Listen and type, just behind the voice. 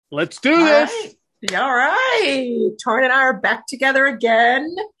Let's do All this. right. Yeah, all right. Torn and I are back together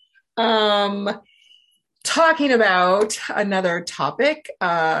again. Um, Talking about another topic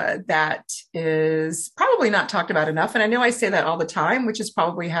that is probably not talked about enough. And I know I say that all the time, which is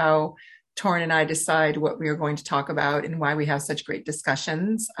probably how Torn and I decide what we are going to talk about and why we have such great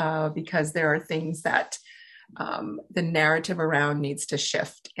discussions, because there are things that the narrative around needs to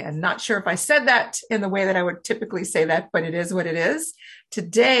shift. And not sure if I said that in the way that I would typically say that, but it is what it is.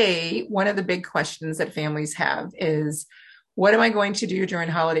 Today, one of the big questions that families have is, what am I going to do during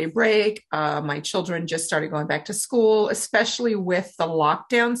holiday break? My children just started going back to school, especially with the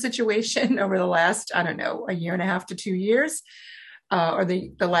lockdown situation over the last, I don't know, a year and a half to 2 years, or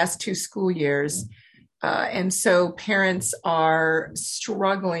the last two school years. And so parents are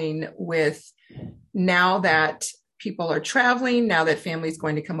struggling with, now that people are traveling, now that family's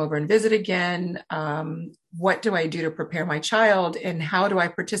going to come over and visit again, what do I do to prepare my child, and how do I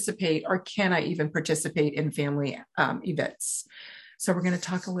participate, or can I even participate in family events? So we're going to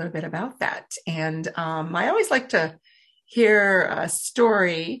talk a little bit about that. And I always like to hear a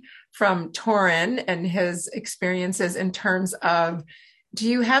story from Torin and his experiences in terms of, do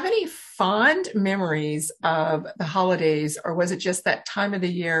you have any fond memories of the holidays, or was it just that time of the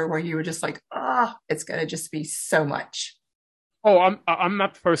year where you were just like, it's going to just be so much? Oh, I'm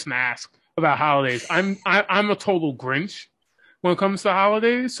not the person to ask about holidays. I'm a total Grinch when it comes to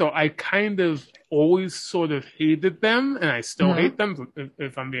holidays. So I kind of always sort of hated them, and I still hate Mm-hmm. them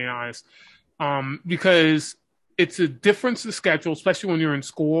if I'm being honest. Because it's a difference in schedule, especially when you're in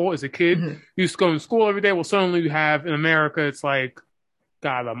school as a kid. Mm-hmm. You used to go to school every day. Well, suddenly you have in America, it's like,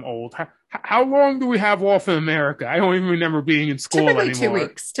 God, I'm old. How long do we have off in America? I don't even remember being in school Typically two anymore.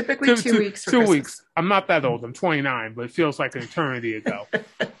 weeks. Typically Two, two two, weeks for 2 weeks. Christmas. I'm not that old. I'm 29, but it feels like an eternity ago.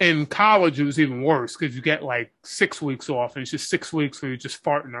 In college, it was even worse because you get like 6 weeks off, and it's just 6 weeks where you're just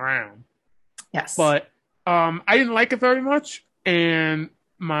farting around. Yes. But I didn't like it very much, and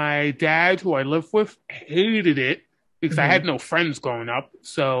my dad, who I lived with, hated it because I had Mm-hmm. no friends growing up.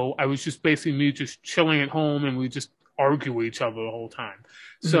 So I was just basically me just chilling at home, and we just argue with each other the whole time.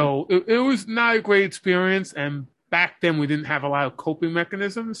 Mm-hmm. So it was not a great experience, and back then we didn't have a lot of coping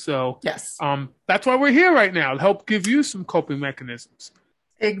mechanisms. So Yes. that's why we're here right now to help give you some coping mechanisms.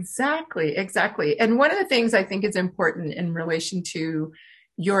 Exactly. Exactly. And one of the things I think is important in relation to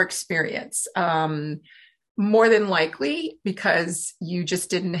your experience, more than likely because you just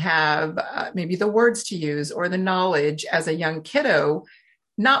didn't have maybe the words to use or the knowledge as a young kiddo,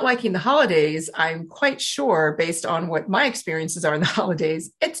 not liking the holidays. I'm quite sure, based on what my experiences are in the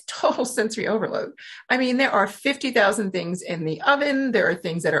holidays, it's total sensory overload. I mean, there are 50,000 things in the oven, there are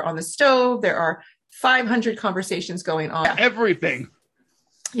things that are on the stove, there are 500 conversations going on. Everything.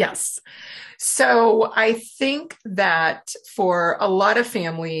 Yes. So I think that for a lot of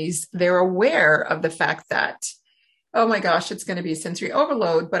families, they're aware of the fact that, oh my gosh, it's going to be sensory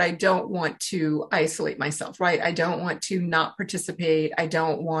overload, but I don't want to isolate myself, right? I don't want to not participate. I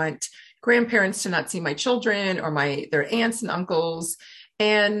don't want grandparents to not see my children or their aunts and uncles.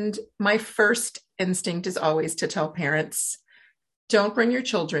 And my first instinct is always to tell parents, don't bring your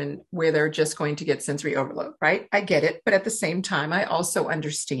children where they're just going to get sensory overload, right? I get it. But at the same time, I also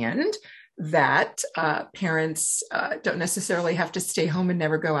understand that parents don't necessarily have to stay home and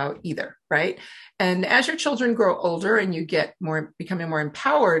never go out either, right? And as your children grow older and you get more, becoming more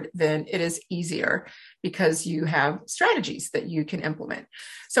empowered, then it is easier because you have strategies that you can implement.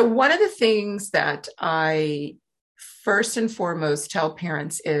 So one of the things that I first and foremost tell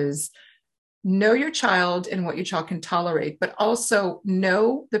parents is, know your child and what your child can tolerate, but also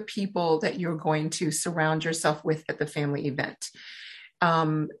know the people that you're going to surround yourself with at the family event.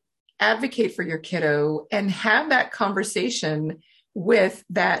 Um, Advocate for your kiddo and have that conversation with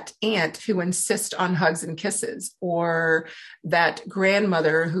that aunt who insists on hugs and kisses, or that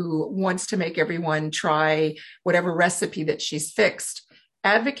grandmother who wants to make everyone try whatever recipe that she's fixed.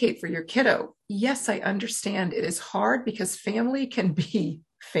 Advocate for your kiddo. Yes, I understand it is hard because family can be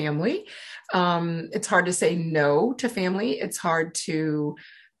family. It's hard to say no to family. It's hard to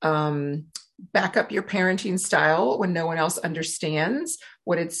back up your parenting style when no one else understands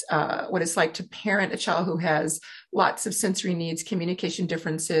what it's like to parent a child who has lots of sensory needs, communication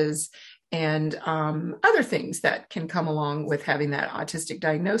differences, and other things that can come along with having that autistic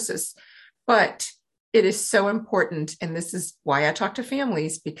diagnosis. But it is so important, and this is why I talk to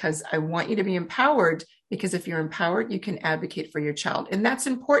families, because I want you to be empowered, because if you're empowered, you can advocate for your child. And that's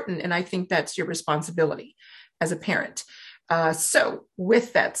important. And I think that's your responsibility as a parent. So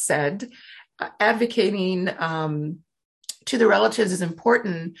with that said, advocating to the relatives is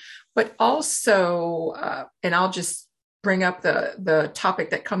important, but also, and I'll just bring up the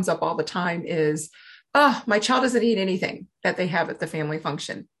topic that comes up all the time is, oh, my child doesn't eat anything that they have at the family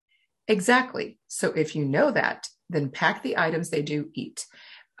function. Exactly. So if you know that, then pack the items they do eat.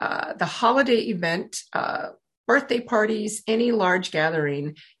 The holiday event, birthday parties, any large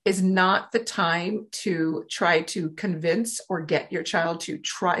gathering is not the time to try to convince or get your child to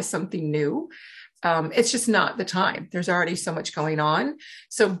try something new. It's just not the time. There's already so much going on.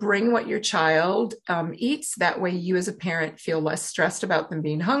 So bring what your child eats. That way, you as a parent feel less stressed about them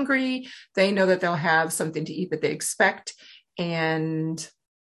being hungry. They know that they'll have something to eat that they expect. And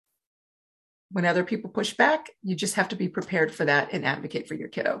when other people push back, you just have to be prepared for that and advocate for your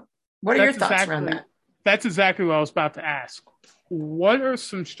kiddo. What are your That's thoughts around exactly that? that's exactly what I was about to ask. What are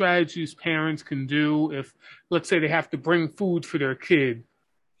some strategies parents can do if, let's say, they have to bring food for their kid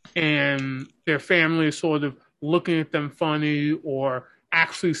and their family is sort of looking at them funny or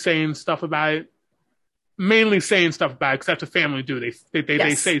actually saying stuff about it, mainly saying stuff about it because that's what family do. They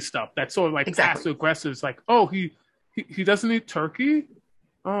Yes, say stuff that's sort of like exactly. passive aggressive. It's like, oh, he doesn't eat turkey.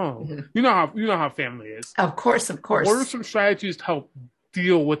 Oh, Mhm. you know how family is. Of course, of What are course. some strategies to help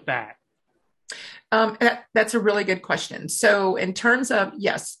deal with that? That's a really good question. So, in terms of,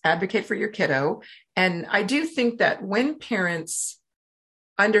 yes, advocate for your kiddo. And I do think that when parents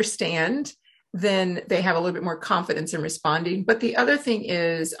understand, then they have a little bit more confidence in responding. But the other thing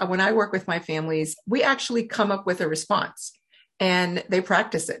is, when I work with my families, we actually come up with a response and they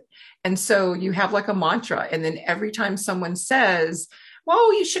practice it. And so you have like a mantra. And then every time someone says,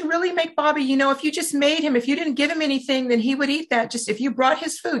 well, you should really make Bobby, if you just made him, if you didn't give him anything, then he would eat that. Just if you brought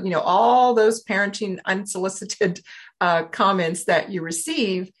his food, all those parenting unsolicited comments that you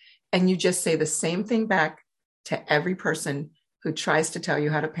receive, and you just say the same thing back to every person who tries to tell you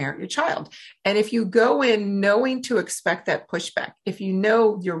how to parent your child. And if you go in knowing to expect that pushback, if you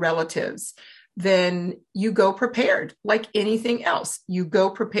know your relatives, then you go prepared. Like anything else, you go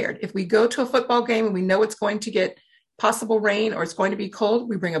prepared. If we go to a football game and we know it's going to get possible rain or it's going to be cold,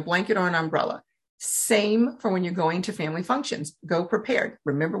 we bring a blanket or an umbrella. Same for when you're going to family functions. Go prepared.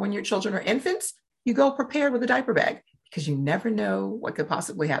 Remember, when your children are infants, you go prepared with a diaper bag because you never know what could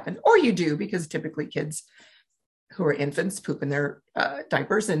possibly happen. Or you do, because typically kids who are infants poop in their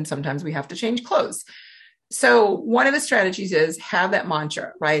diapers, and sometimes we have to change clothes. So one of the strategies is have that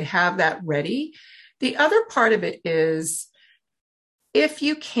mantra, right? Have that ready. The other part of it is, if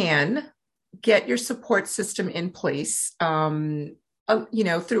you can, get your support system in place, throughout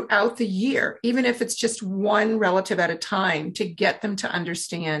the year, even if it's just one relative at a time, to get them to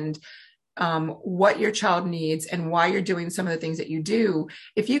understand what your child needs and why you're doing some of the things that you do.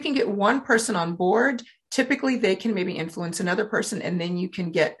 If you can get one person on board, typically they can maybe influence another person, and then you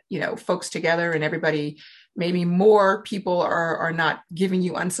can get, folks together, and everybody, maybe more people are not giving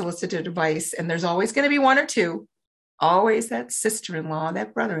you unsolicited advice. And there's always going to be one or two, always that sister-in-law,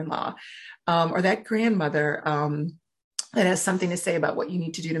 that brother-in-law, or that grandmother, that has something to say about what you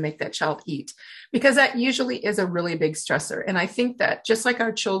need to do to make that child eat, because that usually is a really big stressor. And I think that just like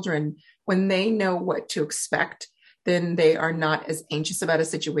our children, when they know what to expect, then they are not as anxious about a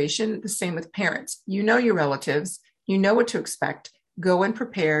situation. The same with parents. You know your relatives, you know what to expect. Go in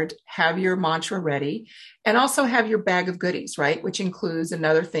prepared, have your mantra ready, and also have your bag of goodies, right? Which includes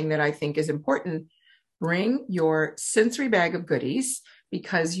another thing that I think is important. Bring your sensory bag of goodies,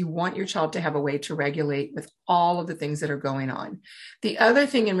 because you want your child to have a way to regulate with all of the things that are going on. The other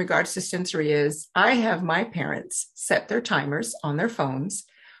thing in regards to sensory is, I have my parents set their timers on their phones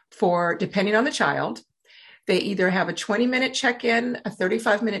for, depending on the child, they either have a 20-minute check-in, a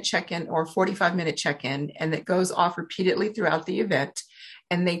 35-minute check-in, or a 45-minute check-in, and it goes off repeatedly throughout the event.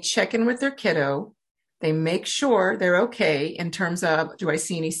 And they check in with their kiddo. They make sure they're okay in terms of, do I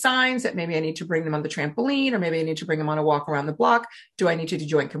see any signs that maybe I need to bring them on the trampoline, or maybe I need to bring them on a walk around the block? Do I need to do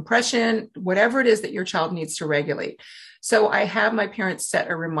joint compression? Whatever it is that your child needs to regulate. So I have my parents set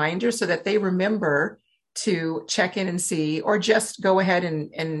a reminder so that they remember to check in and see, or just go ahead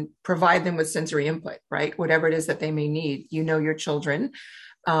and provide them with sensory input, right? Whatever it is that they may need, your children.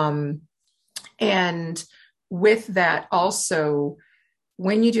 And with that also,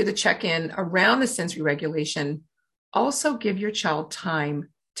 when you do the check-in around the sensory regulation, also give your child time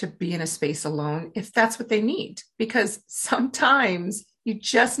to be in a space alone if that's what they need, because sometimes you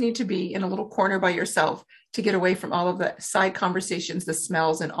just need to be in a little corner by yourself to get away from all of the side conversations, the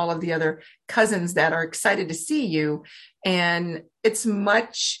smells, and all of the other cousins that are excited to see you. And it is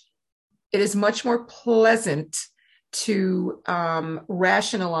much more pleasant to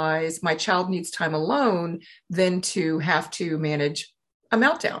rationalize, my child needs time alone, than to have to manage a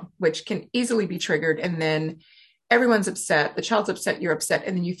meltdown, which can easily be triggered. And then everyone's upset, the child's upset, you're upset,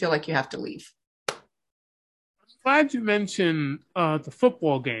 and then you feel like you have to leave. glad you mentioned the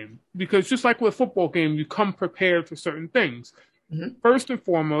football game because just like with a football game, you come prepared for certain things. Mhm. First and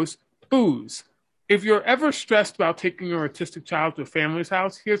foremost, booze. If you're ever stressed about taking your autistic child to a family's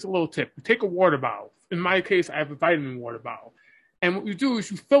house, here's a little tip. You take a water bottle. In my case, I have a vitamin water bottle. And what you do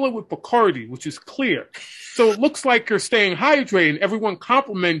is you fill it with Bacardi, which is clear. So it looks like you're staying hydrated. Everyone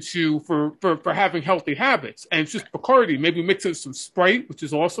compliments you for having healthy habits. And it's just Bacardi. Maybe mix it with some Sprite, which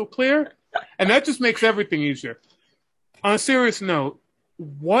is also clear. And that just makes everything easier. On a serious note,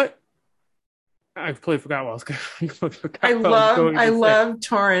 what I completely forgot what I was going. I To say. love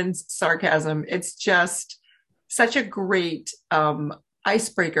Torrance sarcasm. It's just such a great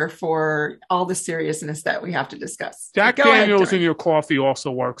icebreaker for all the seriousness that we have to discuss. But Jack go ahead, Daniels in Torrance. your coffee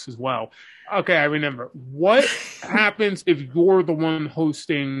also works as well. Okay, I remember. What happens if you're the one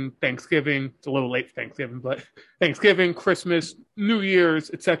hosting Thanksgiving? It's a little late for Thanksgiving, but Thanksgiving, Christmas, New Year's,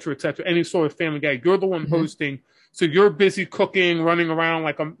 etc., any sort of family gag. You're the one Mhm. hosting, so you're busy cooking, running around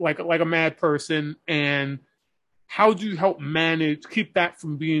like a mad person. And how do you help manage keep that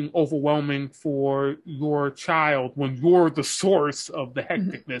from being overwhelming for your child when you're the source of the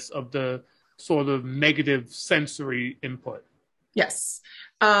Mhm. hecticness of the sort of negative sensory input? Yes.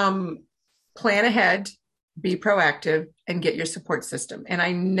 Um, Plan ahead, be proactive, and get your support system. And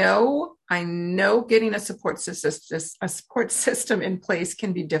I know getting a support system in place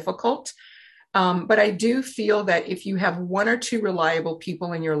can be difficult. But I do feel that if you have one or two reliable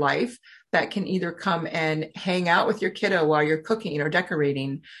people in your life that can either come and hang out with your kiddo while you're cooking or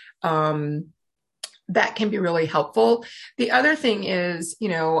decorating, um, that can be really helpful. The other thing is,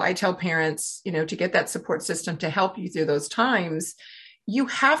 I tell parents, to get that support system to help you through those times, you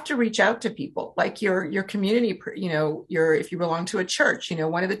have to reach out to people like your community, your if you belong to a church,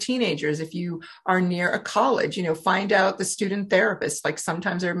 one of the teenagers, if you are near a college, find out the student therapist. Like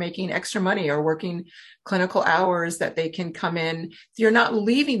sometimes they're making extra money or working clinical hours that they can come in. You're not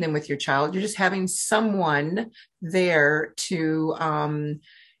leaving them with your child. You're just having someone there to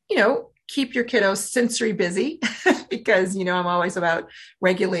keep your kiddos sensory busy because I'm always about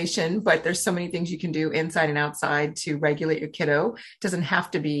regulation, but there's so many things you can do inside and outside to regulate your kiddo. It doesn't have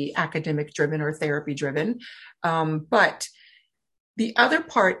to be academic driven or therapy driven. But the other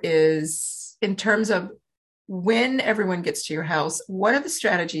part is in terms of when everyone gets to your house, one of the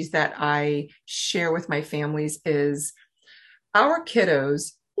strategies that I share with my families is our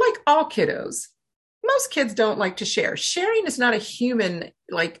kiddos, like all kiddos, most kids don't like to share. Sharing is not a human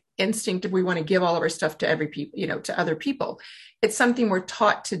like instinct if we want to give all of our stuff to every people, to other people. It's something we're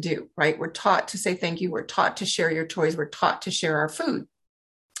taught to do, right? We're taught to say thank you. We're taught to share your toys. We're taught to share our food.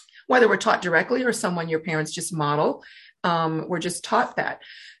 Whether we're taught directly or someone your parents just model, we're just taught that.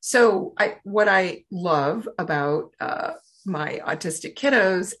 So what I love about my autistic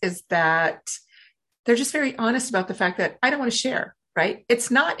kiddos is that they're just very honest about the fact that I don't want to share, right?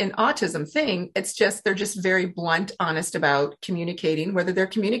 It's not an autism thing. It's just, they're just very blunt, honest about communicating, whether they're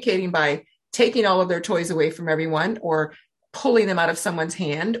communicating by taking all of their toys away from everyone or pulling them out of someone's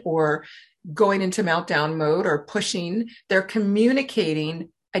hand or going into meltdown mode or pushing. They're communicating,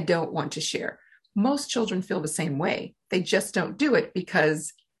 I don't want to share. Most children feel the same way. They just don't do it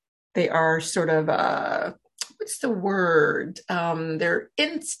because they are sort of what's the word? Their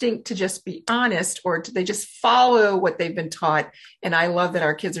instinct to just be honest, or they just follow what they've been taught. And I love that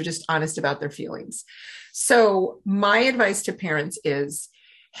our kids are just honest about their feelings. So my advice to parents is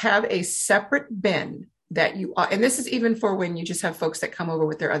have a separate bin that and this is even for when you just have folks that come over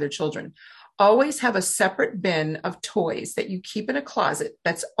with their other children. Always have a separate bin of toys that you keep in a closet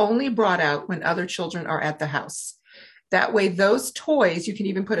that's only brought out when other children are at the house. That way, those toys, you can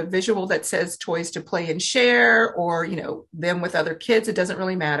even put a visual that says toys to play and share or, them with other kids. It doesn't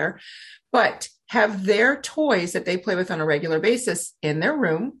really matter. But have their toys that they play with on a regular basis in their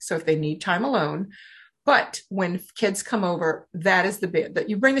room. So if they need time alone. But when kids come over, that is the bin that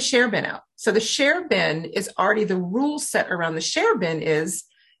you bring the share bin out. So the share bin is already the rule set around the share bin is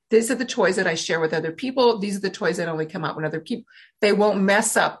these are the toys that I share with other people. These are the toys that only come out when other people, they won't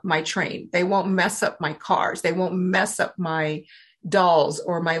mess up my train. They won't mess up my cars. They won't mess up my dolls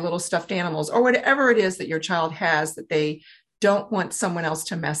or my little stuffed animals or whatever it is that your child has that they don't want someone else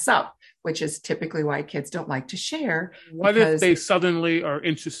to mess up, which is typically why kids don't like to share What if because they suddenly are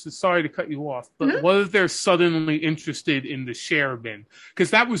interested? Sorry to cut you off, but Mhm, what if they're suddenly interested in the share bin?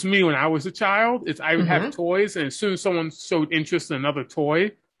 Because that was me when I was a child. Is I would have mhm, toys, and as soon as someone showed interest in another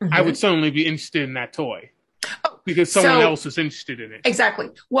toy, I would mhm. suddenly be interested in that toy. because someone So else is interested in it. exactly.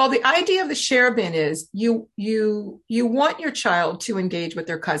 Well, the idea of the share bin is you want your child to engage with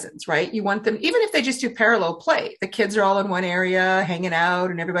their cousins, right? You want them, even if they just do parallel play, the kids are all in one area hanging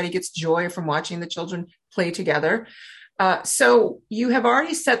out, and everybody gets joy from watching the children play together. So you have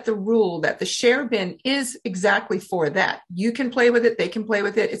already set the rule that the share bin is exactly for that. You can play with it, they can play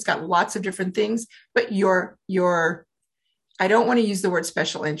with it. It's got lots of different things, but your I don't want to use the word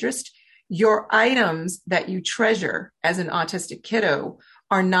special interest. Your items that you treasure as an autistic kiddo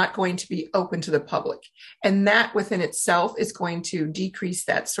are not going to be open to the public. And that within itself is going to decrease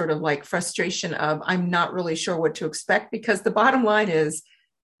that sort of like frustration of, I'm not really sure what to expect, because the bottom line is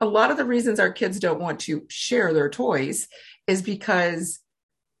a lot of the reasons our kids don't want to share their toys is because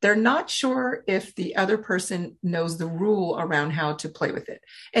they're not sure if the other person knows the rule around how to play with it.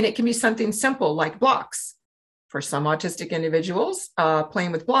 And it can be something simple like blocks. For some autistic individuals,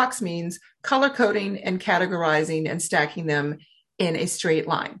 playing with blocks means color coding and categorizing and stacking them in a straight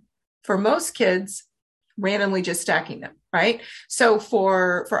line. For most kids, randomly just stacking them, right? So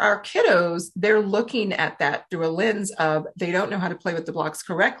for our kiddos, they're looking at that through a lens of they don't know how to play with the blocks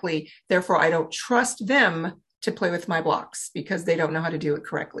correctly. Therefore, I don't trust them to play with my blocks because they don't know how to do it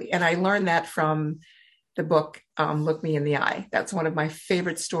correctly. And I learned that from the book Look Me in the Eye. That's one of my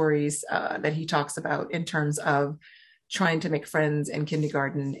favorite stories that he talks about in terms of trying to make friends in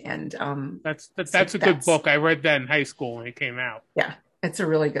kindergarten. And that's a good book. I read that in high school when it came out. Yeah, it's a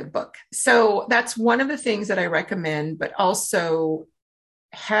really good book. So that's one of the things that I recommend, but also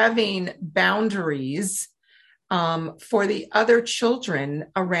having boundaries for the other children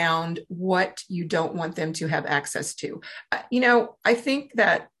around what you don't want them to have access to. I think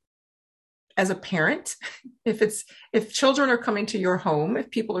that as a parent, if children are coming to your home, if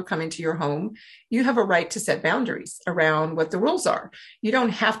people are coming to your home, you have a right to set boundaries around what the rules are. You don't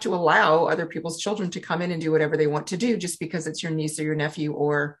have to allow other people's children to come in and do whatever they want to do just because it's your niece or your nephew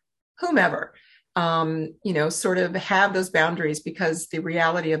or whomever. Sort of have those boundaries, because the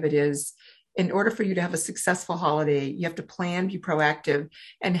reality of it is, in order for you to have a successful holiday, you have to plan, be proactive,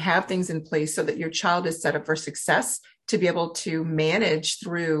 and have things in place so that your child is set up for success to be able to manage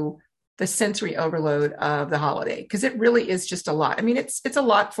through the sensory overload of the holiday, because it really is just a lot. I mean, it's a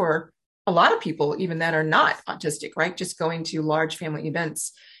lot for a lot of people, even that are not autistic, right? Just going to large family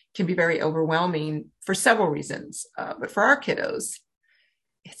events can be very overwhelming for several reasons. But for our kiddos,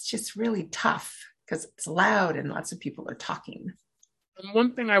 it's just really tough because it's loud and lots of people are talking. And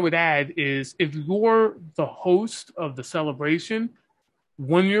one thing I would add is if you're the host of the celebration,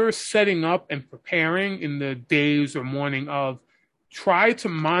 when you're setting up and preparing in the days or morning of, try to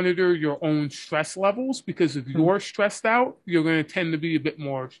monitor your own stress levels, because if you're stressed out, you're going to tend to be a bit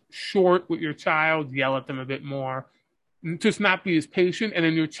more short with your child, yell at them a bit more, just not be as patient. And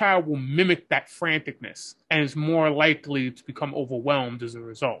then your child will mimic that franticness and is more likely to become overwhelmed as a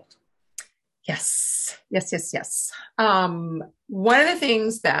result. Yes. One of the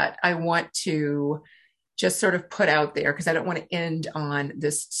things that I want to just sort of put out there, because I don't want to end on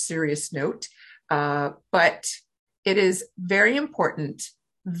this serious note, but it is very important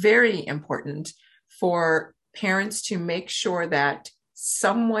for parents to make sure that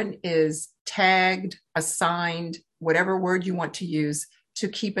someone is tagged, assigned, whatever word you want to use, to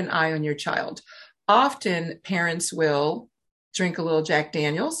keep an eye on your child. Often parents will drink a little Jack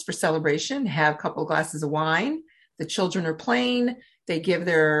Daniels for celebration, have a couple of glasses of wine. The children are playing. They give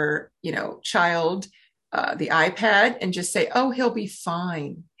their, child the iPad and just say, oh, he'll be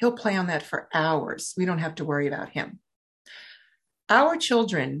fine. He'll play on that for hours. We don't have to worry about him. Our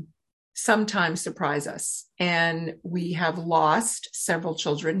children sometimes surprise us, and we have lost several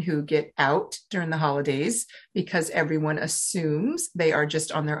children who get out during the holidays because everyone assumes they are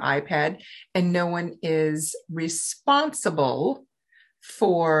just on their iPad and no one is responsible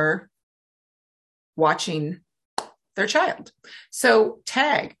for watching their child. So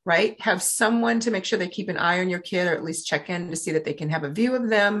tag, right? Have someone to make sure they keep an eye on your kid, or at least check in to see that they can have a view of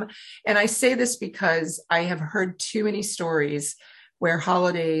them. And I say this because I have heard too many stories where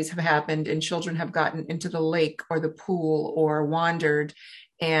holidays have happened and children have gotten into the lake or the pool or wandered,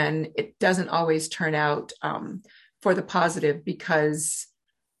 and it doesn't always turn out for the positive, because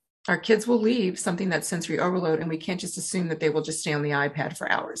our kids will leave something that's sensory overload, and we can't just assume that they will just stay on the iPad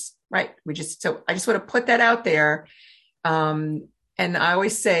for hours, right? So I just want to put that out there. And I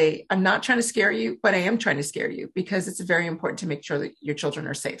always say, I'm not trying to scare you, but I am trying to scare you, because it's very important to make sure that your children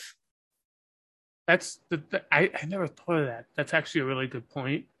are safe. I never thought of that. That's actually a really good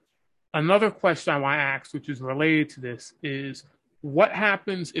point. Another question I want to ask, which is related to this, is what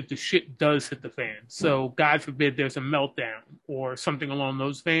happens if the shit does hit the fan? So God forbid there's a meltdown or something along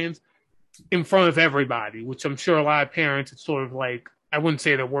those veins. in front of everybody, which I'm sure a lot of parents, it's sort of like, I wouldn't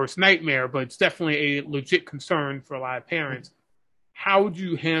say the worst nightmare, but it's definitely a legit concern for a lot of parents. How would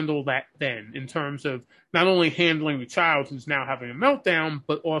you handle that then in terms of not only handling the child who's now having a meltdown,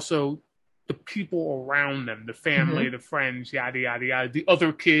 but also the people around them, the family, Mm-hmm. the friends, yada, yada, yada, the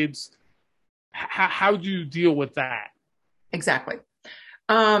other kids? How do you deal with that? Exactly.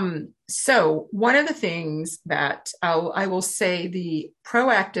 So one of the things that I will say the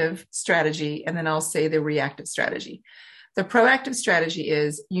proactive strategy, and then I'll say the reactive strategy. The proactive strategy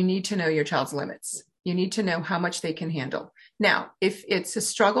is you need to know your child's limits. You need to know how much they can handle. Now, if it's a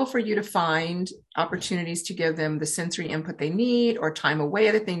struggle for you to find opportunities to give them the sensory input they need or time away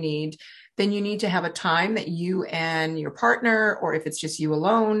that they need, then you need to have a time that you and your partner, or if it's just you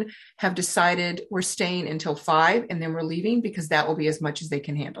alone, have decided we're staying until 5 and then we're leaving because that will be as much as they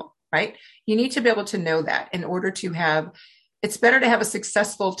can handle, right? You need to be able to know that in order to have, it's better to have a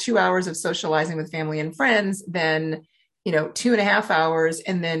successful 2 hours of socializing with family and friends than 2.5 hours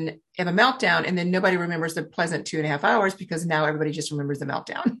and then have a meltdown and then nobody remembers the pleasant 2.5 hours because now everybody just remembers the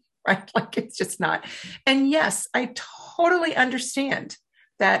meltdown, right? Like it's just not. And yes, I totally understand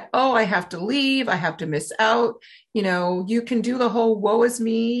that, oh, I have to leave, I have to miss out. You can do the whole woe is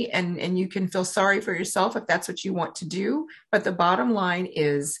me and you can feel sorry for yourself if that's what you want to do. But the bottom line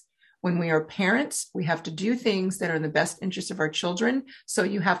is when we are parents, we have to do things that are in the best interest of our children. So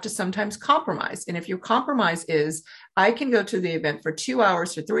you have to sometimes compromise. And if your compromise is, I can go to the event for 2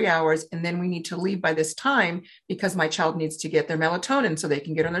 hours or 3 hours, and then we need to leave by this time because my child needs to get their melatonin so they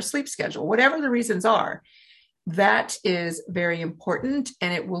can get on their sleep schedule, whatever the reasons are, that is very important.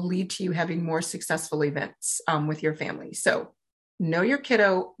 And it will lead to you having more successful events with your family. So know your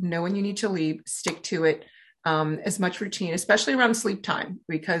kiddo, know when you need to leave, stick to it. As much routine, especially around sleep time,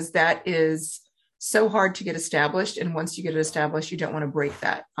 because that is so hard to get established. And once you get it established, you don't want to break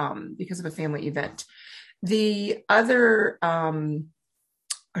that because of a family event. The other,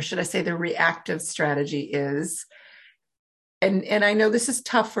 or should I say, the reactive strategy is, and I know this is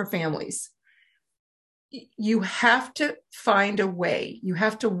tough for families. You have to find a way. You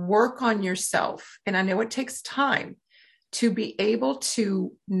have to work on yourself. And I know it takes time to be able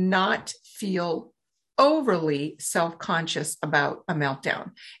to not feel overly self-conscious about a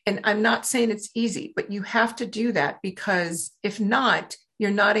meltdown. And I'm not saying it's easy, but you have to do that because if not,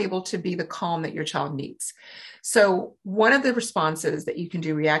 you're not able to be the calm that your child needs. So one of the responses that you can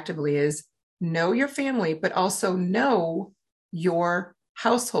do reactively is know your family, but also know your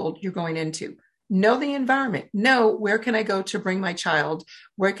household you're going into. Know the environment. Know where can I go to bring my child?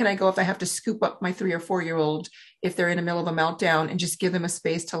 Where can I go if I have to scoop up my 3 or 4-year-old if they're in the middle of a meltdown and just give them a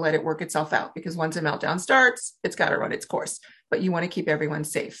space to let it work itself out? Because once a meltdown starts, it's got to run its course, but you want to keep everyone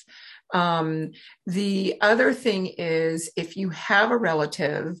safe. The other thing is if you have a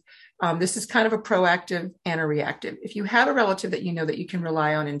relative, this is kind of a proactive and a reactive. If you have a relative that you know that you can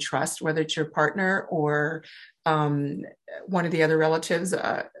rely on and trust, whether it's your partner or one of the other relatives,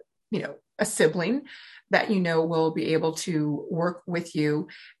 a sibling that will be able to work with you,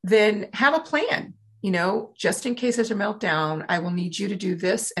 then have a plan. Just in case there's a meltdown, I will need you to do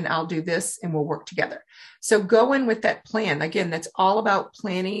this and I'll do this and we'll work together. So go in with that plan. Again, that's all about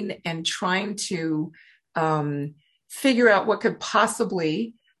planning and trying to figure out what could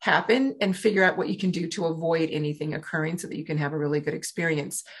possibly happen and figure out what you can do to avoid anything occurring so that you can have a really good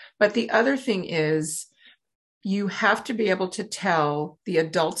experience. But the other thing is you have to be able to tell the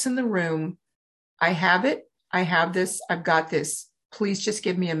adults in the room, I have it, I have this, I've got this. Please just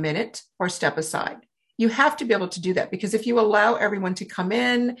give me a minute or step aside. You have to be able to do that because if you allow everyone to come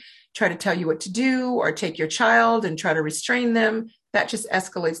in, try to tell you what to do or take your child and try to restrain them, that just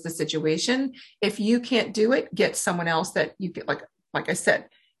escalates the situation. If you can't do it, get someone else that you get, like I said,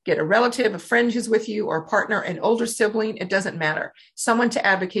 get a relative, a friend who's with you, or a partner, an older sibling, it doesn't matter. Someone to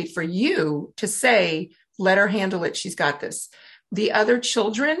advocate for you to say, let her handle it, she's got this. The other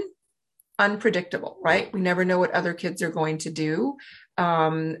children, unpredictable, right? We never know what other kids are going to do.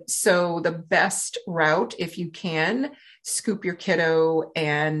 So the best route, if you can, scoop your kiddo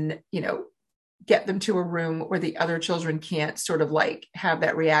and, get them to a room where the other children can't sort of like have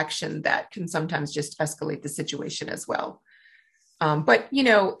that reaction that can sometimes just escalate the situation as well. But,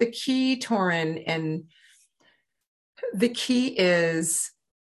 the key, Torin, and the key is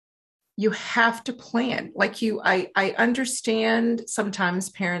you have to plan. I understand sometimes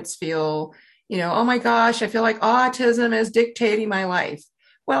parents feel, oh my gosh, I feel like autism is dictating my life.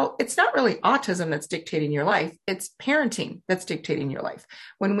 Well, it's not really autism that's dictating your life. It's parenting that's dictating your life.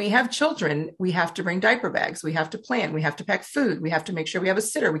 When we have children, we have to bring diaper bags. We have to plan. We have to pack food. We have to make sure we have a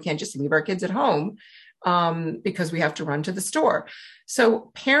sitter. We can't just leave our kids at home. because we have to run to the store.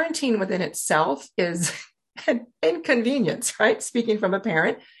 So parenting within itself is an inconvenience, right? Speaking from a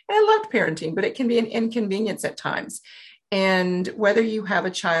parent, and I loved parenting, but it can be an inconvenience at times. And whether you have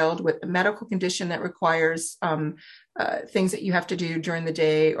a child with a medical condition that requires things that you have to do during the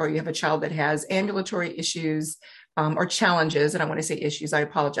day, or you have a child that has ambulatory issues or challenges, and I want to say issues, I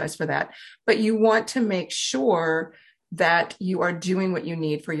apologize for that, but you want to make sure that you are doing what you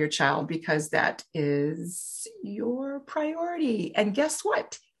need for your child because that is your priority. And guess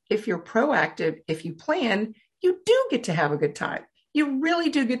what? If you're proactive, if you plan, you do get to have a good time. You really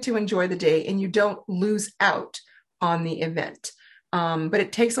do get to enjoy the day and you don't lose out on the event. But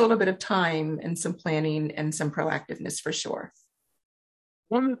it takes a little bit of time and some planning and some proactiveness for sure.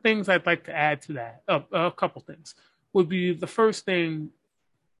 One of the things I'd like to add to that, a couple things, would be the first thing.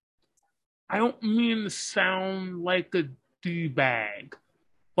 I don't mean to sound like a D-bag,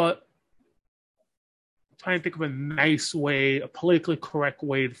 but I'm trying to think of a nice way, a politically correct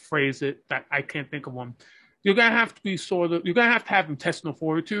way to phrase it that I can't think of one. You're going to have to be you're going to have intestinal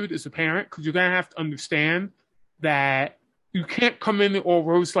fortitude as a parent because you're going to have to understand that you can't come in all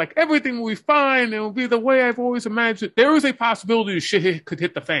rose like everything will be fine. It will be the way I've always imagined. There is a possibility shit could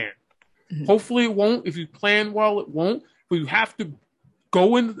hit the fan. Mm-hmm. Hopefully it won't. If you plan well, it won't. But you have to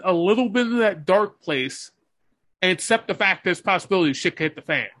go in a little bit of that dark place and accept the fact there's possibility shit could hit the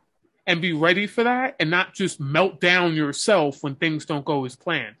fan. And be ready for that and not just melt down yourself when things don't go as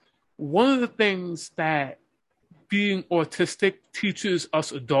planned. One of the things that being autistic teaches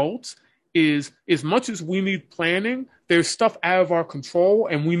us adults is as much as we need planning, there's stuff out of our control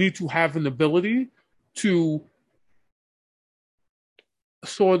and we need to have an ability to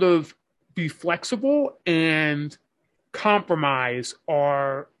sort of be flexible and compromise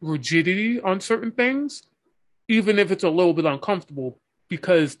our rigidity on certain things, even if it's a little bit uncomfortable,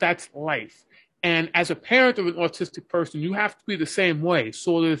 because that's life. And as a parent of an autistic person, you have to be the same way,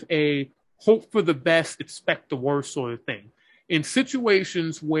 sort of a hope for the best, expect the worst sort of thing. In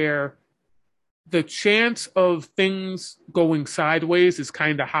situations where the chance of things going sideways is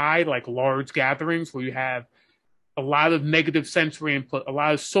kind of high, like large gatherings where you have a lot of negative sensory input, a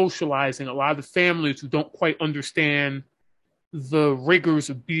lot of socializing, a lot of families who don't quite understand the rigors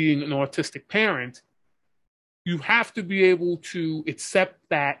of being an autistic parent, you have to be able to accept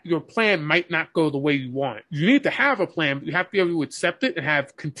that your plan might not go the way you want. You need to have a plan, but you have to be able to accept it and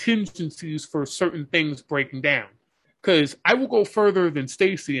have contingencies for certain things breaking down. Because I will go further than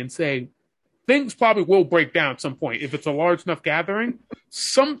Stacy and say, things probably will break down at some point. If it's a large enough gathering,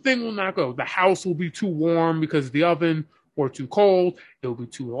 something will not go. The house will be too warm because of the oven, or too cold. It'll be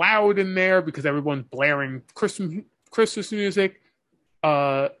too loud in there because everyone's blaring Christmas music.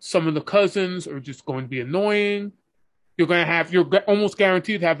 Some of the cousins are just going to be annoying. You're almost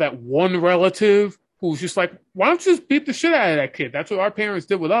guaranteed to have that one relative who's just like, why don't you just beat the shit out of that kid? That's what our parents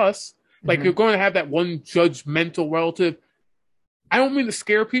did with us. Like, you're going to have that one judgmental relative. I don't mean to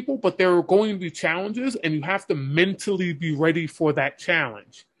scare people, but there are going to be challenges, and you have to mentally be ready for that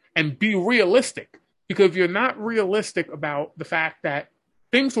challenge and be realistic. Because if you're not realistic about the fact that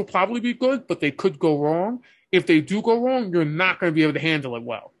things will probably be good, but they could go wrong, if they do go wrong, you're not going to be able to handle it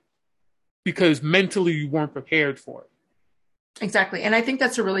well because mentally you weren't prepared for it. Exactly. And I think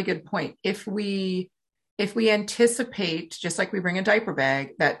that's a really good point. If we anticipate, just like we bring a diaper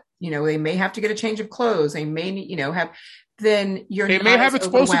bag, that, they may have to get a change of clothes, they may, have, then they may have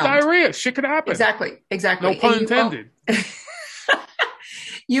explosive diarrhea. Shit could happen. Exactly. No pun intended.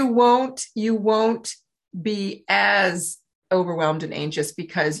 You won't be as overwhelmed and anxious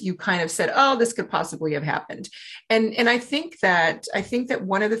because you kind of said, oh, this could possibly have happened. And I think that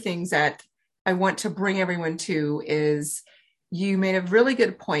one of the things that I want to bring everyone to is you made a really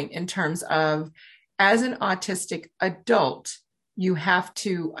good point in terms of, as an autistic adult, you have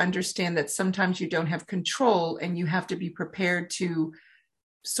to understand that sometimes you don't have control and you have to be prepared to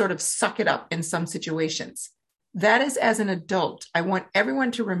sort of suck it up in some situations. That is, as an adult, I want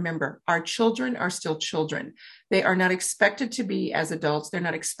everyone to remember our children are still children. They are not expected to be as adults. They're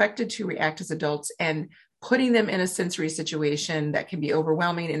not expected to react as adults, and putting them in a sensory situation that can be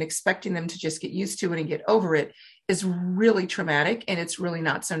overwhelming and expecting them to just get used to it and get over it is really traumatic. And it's really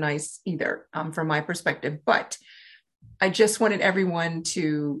not so nice either, from my perspective. But I just wanted everyone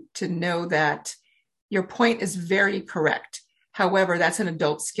to know that your point is very correct. However, that's an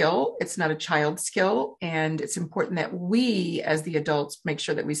adult skill. It's not a child skill. And it's important that we, as the adults, make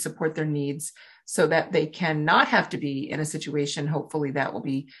sure that we support their needs so that they cannot have to be in a situation, hopefully, that will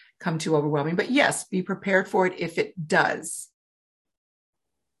become too overwhelming. But yes, be prepared for it if it does.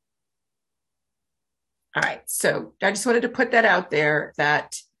 All right. So I just wanted to put that out there,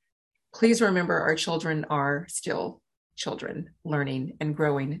 that please remember our children are still children learning and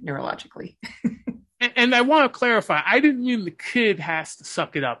growing neurologically. And I want to clarify, I didn't mean the kid has to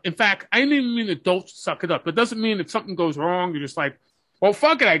suck it up. In fact, I didn't even mean adults to suck it up. It doesn't mean if something goes wrong, you're just like, well,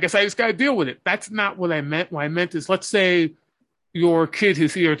 fuck it. I guess I just got to deal with it. That's not what I meant. What I meant is, let's say your kid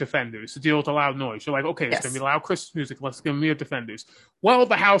has ear defenders to deal with the loud noise. You're like, okay, it's going to be loud Christmas music. Let's give them ear defenders. Well,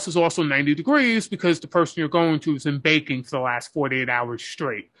 the house is also 90 degrees because the person you're going to has been baking for the last 48 hours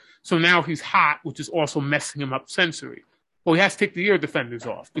straight. So now he's hot, which is also messing him up sensory. Well, he has to take the ear defenders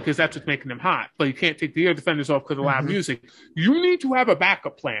off because that's what's making him hot. But you can't take the ear defenders off because of loud music. You need to have a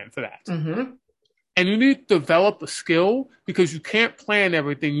backup plan for that. And you need to develop a skill because you can't plan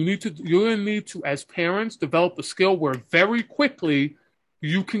everything. You're going to need to, as parents, develop a skill where very quickly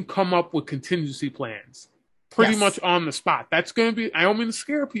you can come up with contingency plans pretty much on the spot. That's going to be, I don't mean to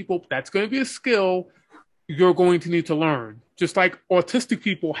scare people, but that's going to be a skill you're going to need to learn. Just like autistic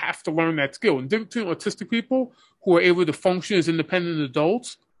people have to learn that skill. And the difference between autistic people who are able to function as independent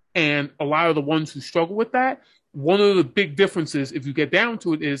adults and a lot of the ones who struggle with that, one of the big differences, if you get down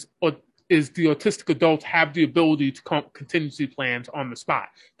to it, is the autistic adults have the ability to come up with contingency plans on the spot.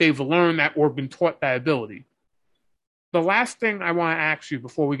 They've learned that or been taught that ability. The last thing I want to ask you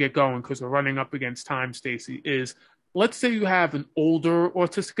before we get going, because we're running up against time, Stacey, is let's say you have an older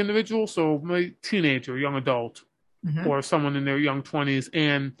autistic individual, so a teenager, young adult, or someone in their young 20s,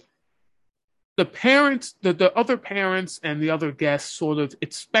 and the parents, the other parents and the other guests sort of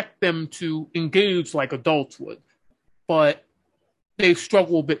expect them to engage like adults would, but they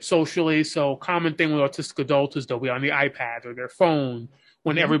struggle a bit socially. So common thing with autistic adults is they'll be on the iPad or their phone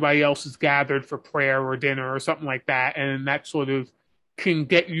when everybody else is gathered for prayer or dinner or something like that. And that sort of can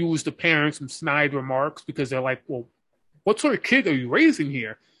get you as the parents some snide remarks because they're like, well, what sort of kid are you raising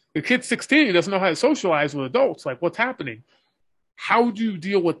here? The kid's 16, he doesn't know how to socialize with adults. Like, what's happening? How do you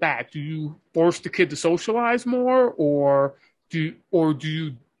deal with that? Do you force the kid to socialize more, or do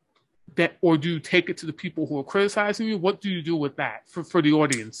you take it to the people who are criticizing you? What do you do with that for the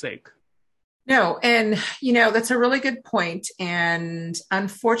audience's sake? No, and that's a really good point. And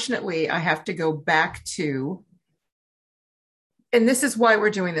unfortunately, I have to go back to, and this is why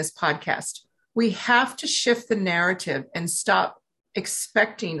we're doing this podcast. We have to shift the narrative and stop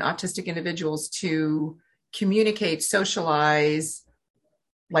expecting autistic individuals to communicate, socialize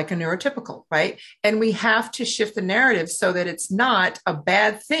like a neurotypical, right? And we have to shift the narrative so that it's not a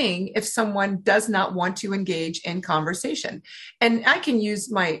bad thing if someone does not want to engage in conversation. And I can use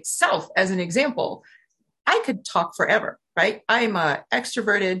myself as an example. I could talk forever, right? I'm an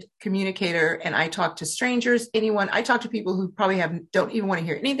extroverted communicator and I talk to strangers, anyone. I talk to people who probably don't even want to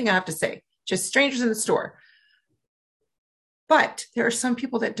hear anything I have to say, just strangers in the store. But there are some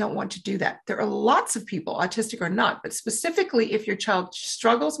people that don't want to do that. There are lots of people, autistic or not, but specifically if your child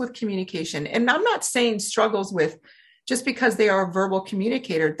struggles with communication, and I'm not saying struggles with just because they are a verbal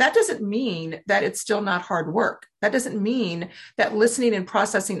communicator, that doesn't mean that it's still not hard work. That doesn't mean that listening and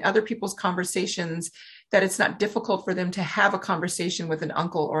processing other people's conversations, that it's not difficult for them to have a conversation with an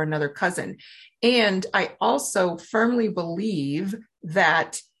uncle or another cousin. And I also firmly believe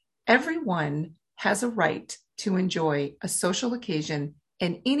that everyone has a right to enjoy a social occasion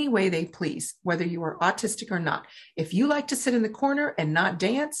in any way they please, whether you are autistic or not. If you like to sit in the corner and not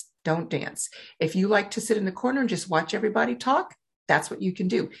dance, don't dance. If you like to sit in the corner and just watch everybody talk, that's what you can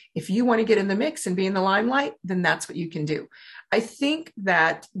do. If you want to get in the mix and be in the limelight, then that's what you can do. I think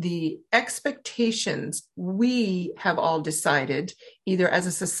that the expectations we have all decided, either as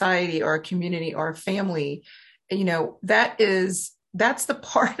a society or a community or a family, that's the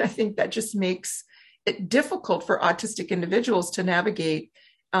part I think that just makes it difficult for autistic individuals to navigate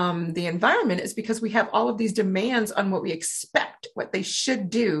the environment, is because we have all of these demands on what we expect, what they should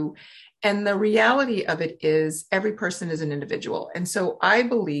do. And the reality of it is every person is an individual. And so I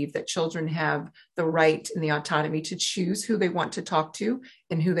believe that children have the right and the autonomy to choose who they want to talk to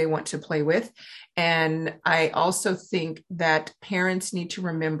and who they want to play with. And I also think that parents need to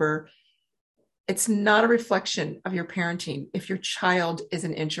remember it's not a reflection of your parenting if your child is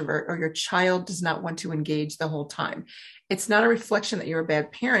an introvert or your child does not want to engage the whole time. It's not a reflection that you're a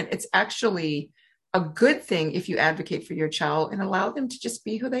bad parent. It's actually a good thing if you advocate for your child and allow them to just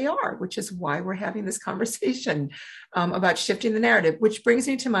be who they are, which is why we're having this conversation about shifting the narrative, which brings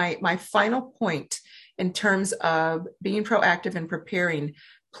me to my final point in terms of being proactive and preparing.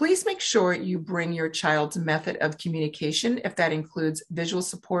 Please make sure you bring your child's method of communication, if that includes visual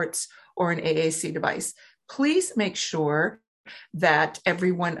supports or an AAC device. Please make sure that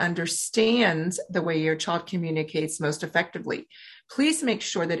everyone understands the way your child communicates most effectively. please make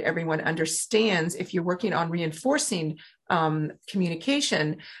sure that everyone understands, if you're working on reinforcing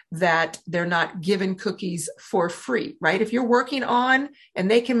communication, that they're not given cookies for free, right? If you're working on and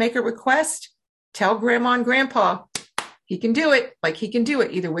they can make a request, tell grandma and grandpa he can do it. Like, he can do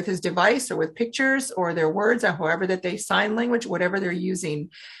it either with his device or with pictures or their words or however that they sign language, whatever they're using.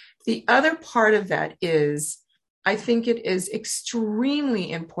 The other part of that is, I think it is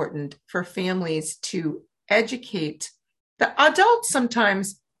extremely important for families to educate. The adults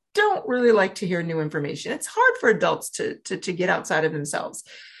sometimes don't really like to hear new information. It's hard for adults to get outside of themselves.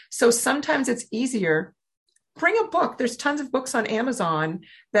 So sometimes it's easier. Bring a book. There's tons of books on Amazon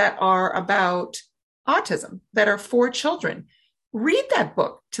that are about autism, that are for children. Read that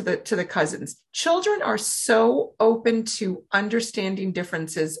book to the cousins. Children are so open to understanding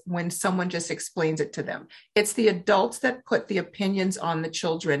differences when someone just explains it to them. It's the adults that put the opinions on the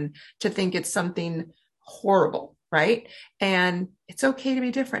children to think it's something horrible, right? And it's okay to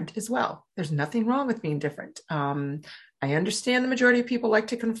be different as well. There's nothing wrong with being different. I understand the majority of people like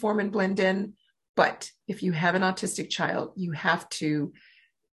to conform and blend in, but if you have an autistic child, you have to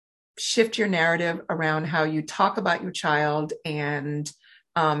shift your narrative around how you talk about your child, and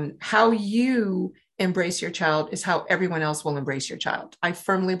how you embrace your child is how everyone else will embrace your child. I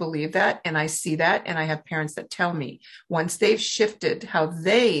firmly believe that, and I see that, and I have parents that tell me once they've shifted how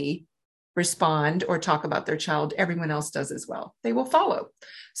they respond or talk about their child, everyone else does as well. They will follow.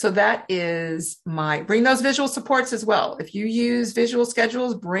 So that is bring those visual supports as well. If you use visual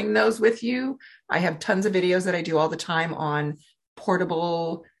schedules, bring those with you. I have tons of videos that I do all the time on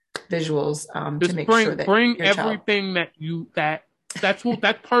portable visuals to make sure that bring everything that's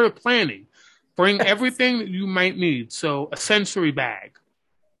part of planning. Bring everything that you might need. So a sensory bag,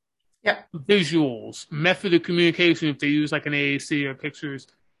 visuals, method of communication if they use like an AAC or pictures,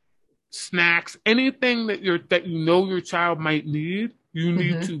 snacks, anything that you know your child might need. You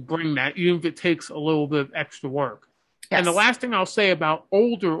need to bring that, even if it takes a little bit of extra work. Yes. And the last thing I'll say about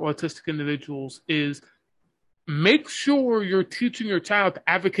older autistic individuals is, make sure you're teaching your child to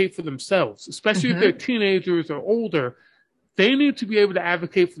advocate for themselves, especially if they're teenagers or older. They need to be able to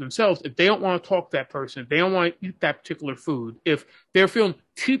advocate for themselves. If they don't want to talk to that person, if they don't want to eat that particular food, if they're feeling,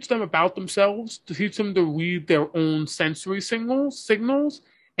 teach them about themselves, to teach them to read their own sensory signals,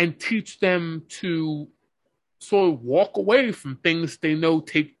 and teach them to sort of walk away from things they know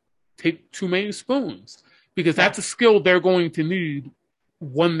take too many spoons, because that's a skill they're going to need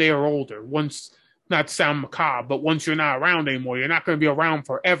when they are older. Once, not to sound macabre, but once you're not around anymore, you're not going to be around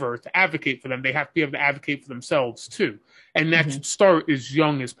forever to advocate for them. They have to be able to advocate for themselves too. And that should start as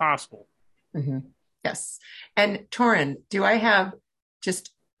young as possible. Yes. And Torin, do I have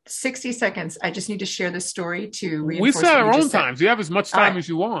just 60 seconds? I just need to share this story to reinforce. We set our own times. You have as much time as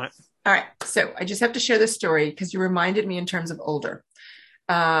you want. All right. So I just have to share this story because you reminded me in terms of older.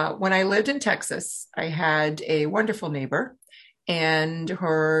 When I lived in Texas, I had a wonderful neighbor and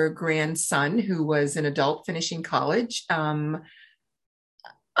her grandson, who was an adult finishing college,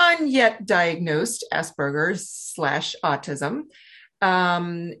 unyet diagnosed Asperger's / autism.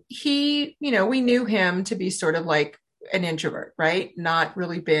 We knew him to be sort of like an introvert, right? Not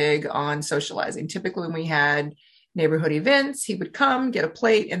really big on socializing. Typically when we had neighborhood events, he would come, get a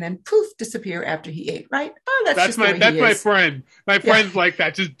plate, and then poof, disappear after he ate, right? Oh, that's my friend. My friend's like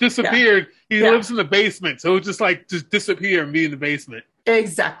that, just disappeared. He lives in the basement, so just disappear and be in the basement.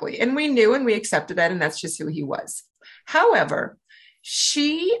 Exactly. And we knew and we accepted that, and that's just who he was. However,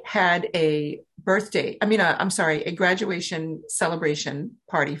 she had a graduation celebration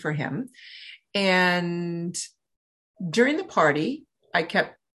party for him. And during the party, I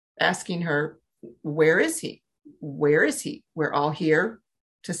kept asking her, where is he? Where is he? We're all here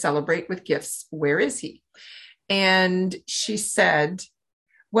to celebrate with gifts. Where is he? And she said,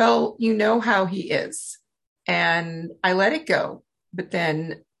 well, you know how he is. And I let it go. But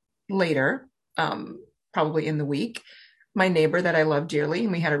then later, probably in the week, my neighbor that I love dearly,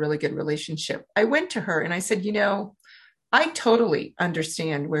 and we had a really good relationship, I went to her and I said, I totally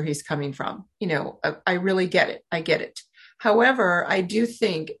understand where he's coming from. I really get it. I get it. However, I do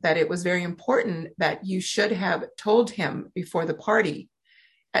think that it was very important that you should have told him before the party,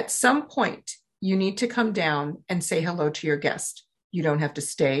 at some point, you need to come down and say hello to your guest. You don't have to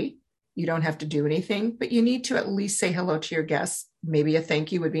stay. You don't have to do anything, but you need to at least say hello to your guests. Maybe a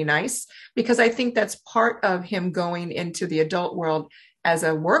thank you would be nice, because I think that's part of him going into the adult world as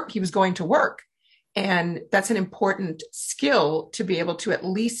he was going to work. And that's an important skill, to be able to at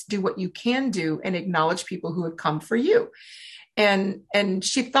least do what you can do and acknowledge people who have come for you. And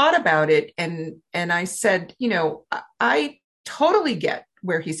she thought about it. And I said, I totally get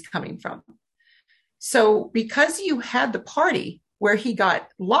where he's coming from. So because you had the party, where he got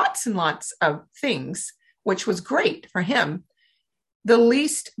lots and lots of things, which was great for him. The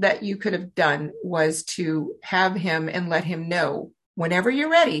least that you could have done was to have him and let him know whenever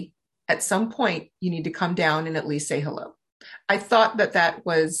you're ready, at some point, you need to come down and at least say hello. I thought that that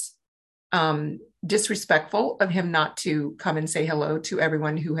was disrespectful of him not to come and say hello to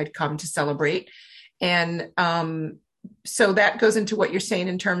everyone who had come to celebrate. And so that goes into what you're saying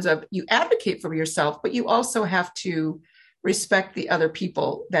in terms of you advocate for yourself, but you also have to respect the other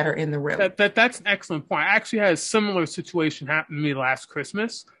people that are in the room. That's an excellent point. I actually had a similar situation happen to me last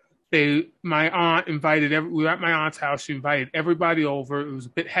Christmas. My aunt invited we were at my aunt's house. She invited everybody over. It was a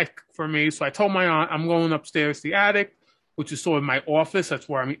bit hectic for me. So I told my aunt, I'm going upstairs to the attic, which is sort of my office. That's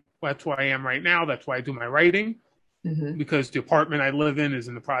where I am right now. That's where I do my writing, because the apartment I live in is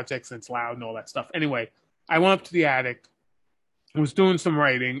in the projects and it's loud and all that stuff. Anyway, I went up to the attic. I was doing some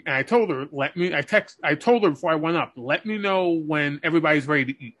writing, and I told her, I told her before I went up, let me know when everybody's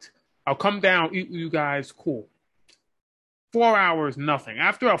ready to eat. I'll come down, eat with you guys, cool. 4 hours, nothing.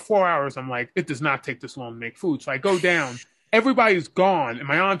 After about 4 hours, I'm like, it does not take this long to make food. So I go down, everybody's gone, and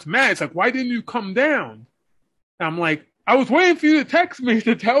my aunt's mad. It's like, why didn't you come down? And I'm like, I was waiting for you to text me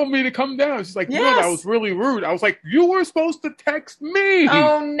to tell me to come down. She's like, yes. No, that was really rude. I was like, you were supposed to text me.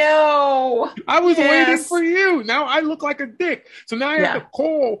 Oh, no. I was waiting for you. Now I look like a dick. So now I have to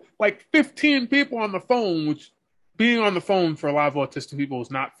call like 15 people on the phone, which being on the phone for a lot of autistic people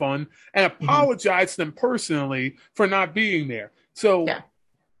is not fun, and apologize to them personally for not being there. So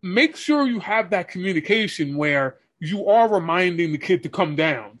make sure you have that communication where you are reminding the kid to come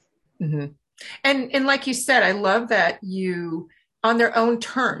down. And like you said, I love that you on their own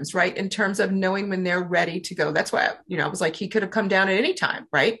terms, right? In terms of knowing when they're ready to go. That's why, I was like, he could have come down at any time,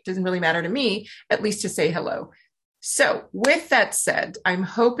 right? Doesn't really matter to me, at least to say hello. So with that said, I'm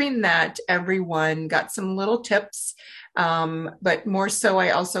hoping that everyone got some little tips, but more so, I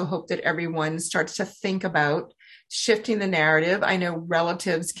also hope that everyone starts to think about shifting the narrative. I know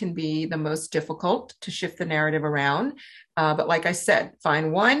relatives can be the most difficult to shift the narrative around. But like I said,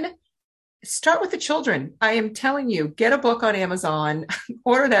 find one. Start with the children. I am telling you, get a book on Amazon,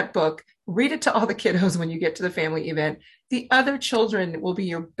 order that book, read it to all the kiddos when you get to the family event. The other children will be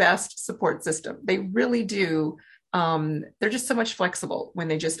your best support system. They really do. They're just so much flexible when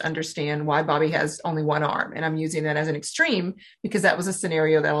they just understand why Bobby has only one arm. And I'm using that as an extreme because that was a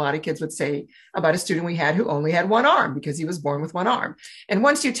scenario that a lot of kids would say about a student we had who only had one arm because he was born with one arm. And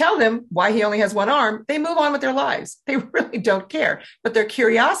once you tell them why he only has one arm, they move on with their lives. They really don't care. But their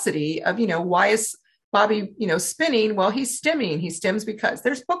curiosity of, why is Bobby, spinning? Well, he's stimming. He stims because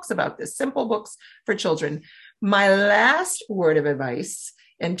there's books about this, simple books for children. My last word of advice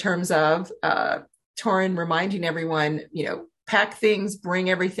in terms of, Torin reminding everyone, pack things, bring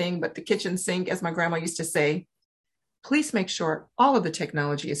everything, but the kitchen sink, as my grandma used to say, please make sure all of the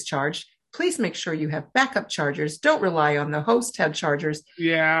technology is charged. Please make sure you have backup chargers. Don't rely on the host tab chargers.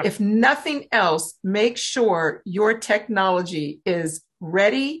 Yeah. If nothing else, make sure your technology is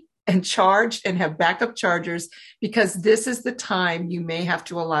ready and charged and have backup chargers, because this is the time you may have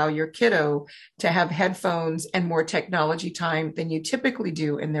to allow your kiddo to have headphones and more technology time than you typically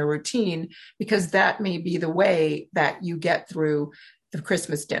do in their routine, because that may be the way that you get through the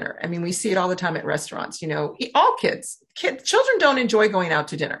Christmas dinner. I mean, we see it all the time at restaurants, all children don't enjoy going out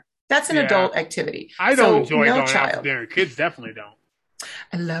to dinner. That's an adult activity. I don't enjoy going out to dinner. Kids definitely don't.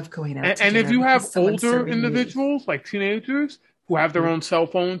 I love going out to dinner. And if you have older individuals, like teenagers, who have their own cell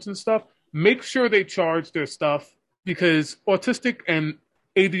phones and stuff, make sure they charge their stuff, because autistic and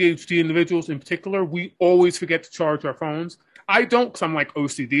ADHD individuals in particular, we always forget to charge our phones. I don't, because I'm like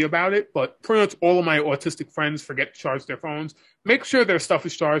OCD about it, but pretty much all of my autistic friends forget to charge their phones. Make sure their stuff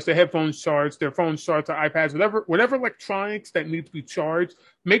is charged, their headphones charged, their phones charged, their iPads, whatever electronics that need to be charged.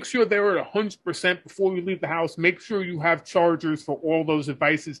 Make sure they're at 100% before you leave the house. Make sure you have chargers for all those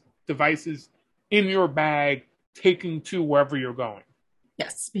devices in your bag, taking to wherever you're going.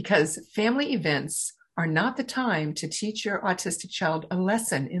 Yes, because family events are not the time to teach your autistic child a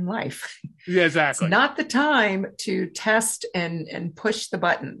lesson in life. Yeah, exactly. It's not the time to test and push the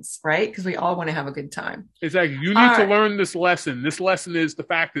buttons, right? Because we all want to have a good time. Exactly. You need to learn this lesson. This lesson is the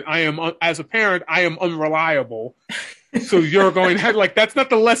fact that as a parent, I am unreliable. So you're going to have, that's not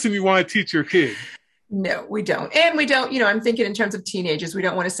the lesson you want to teach your kid. No, we don't. And we don't, I'm thinking in terms of teenagers, we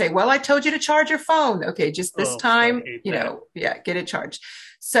don't want to say, well, I told you to charge your phone. Okay, just this time, get it charged.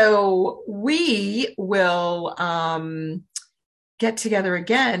 So we will get together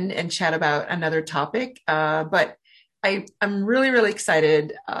again and chat about another topic. But I'm really, really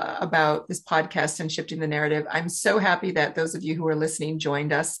excited about this podcast and shifting the narrative. I'm so happy that those of you who are listening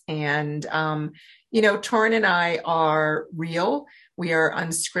joined us. And Torrin and I are real. We are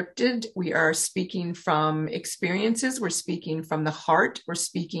unscripted. We are speaking from experiences. We're speaking from the heart. We're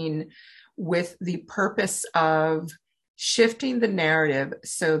speaking with the purpose of shifting the narrative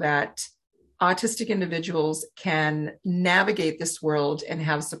so that autistic individuals can navigate this world and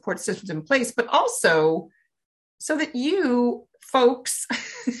have support systems in place, but also so that you folks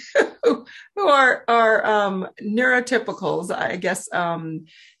who are neurotypicals, I guess,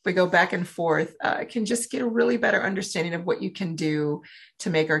 if we go back and forth, can just get a really better understanding of what you can do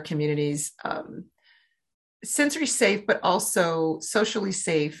to make our communities sensory safe, but also socially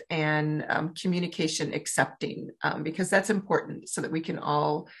safe and communication accepting, because that's important so that we can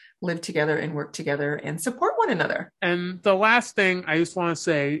all live together and work together and support one another. And the last thing I just want to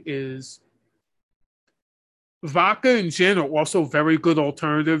say is vodka and gin are also very good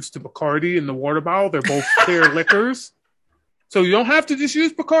alternatives to Bacardi in the water bottle. They're both clear liquors. So you don't have to just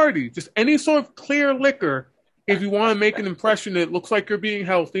use Bacardi. Just any sort of clear liquor if you want to make an impression that it looks like you're being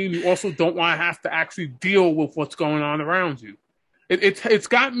healthy and you also don't want to have to actually deal with what's going on around you. It's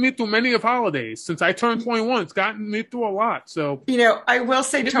gotten me through many of holidays. Since I turned 21, it's gotten me through a lot. So I will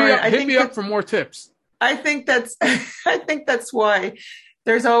say, hit me up for more tips. I think that's why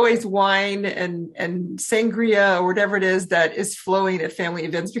there's always wine and sangria or whatever it is that is flowing at family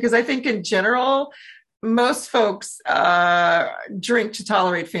events, because I think in general, most folks drink to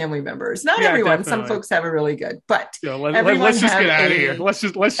tolerate family members. Not everyone. Definitely. Some folks have it really good, but let's just get out of here. Let's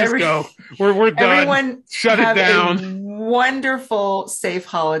just go. We're done. Everyone shut it down. Wonderful, safe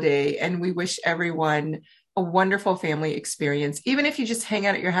holiday, and we wish everyone a wonderful family experience. Even if you just hang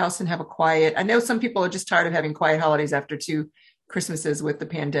out at your house and have a quiet. I know some people are just tired of having quiet holidays after 2 Christmases with the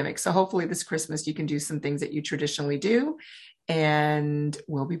pandemic. So hopefully this Christmas you can do some things that you traditionally do, and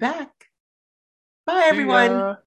we'll be back. Bye, everyone.